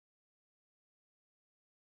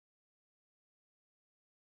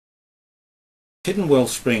Hyddenworld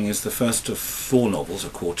Spring is the first of 4 novels, a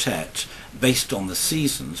quartet, based on the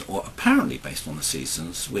seasons, or apparently based on the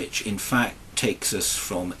seasons, which in fact takes us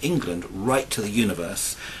from England right to the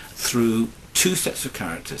universe through 2 sets of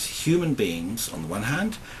characters, human beings on the one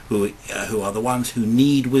hand, who are the ones who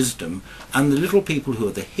need wisdom, and the little people who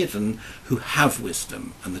are the hidden, who have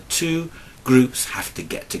wisdom. And the 2 groups have to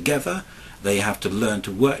get together. They have to learn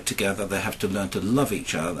to work together, they have to learn to love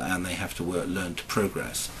each other, and they have to learn to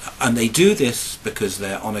progress. And they do this because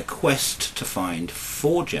they're on a quest to find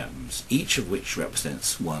 4 gems, each of which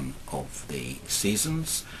represents one of the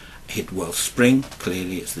seasons. Hyddenworld Spring,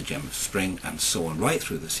 clearly it's the gem of spring, and so on right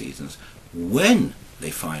through the seasons. When they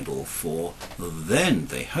find all 4, then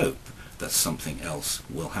they hope that something else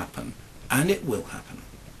will happen. And it will happen.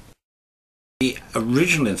 The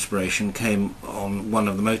original inspiration came on one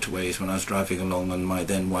of the motorways when I was driving along, and my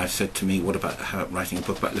then wife said to me, what about writing a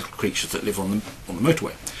book about little creatures that live on the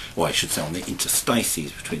motorway, or I should say on the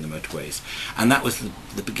interstices between the motorways. And that was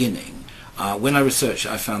the beginning. When I researched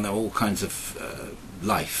it, I found there were all kinds of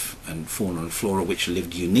life and fauna and flora which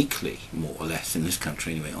lived uniquely, more or less, in this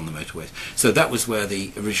country anyway, on the motorways. So that was where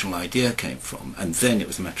the original idea came from, and then it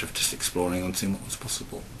was a matter of just exploring and seeing what was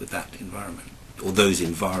possible with that environment. Or those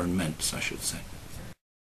environments, I should say.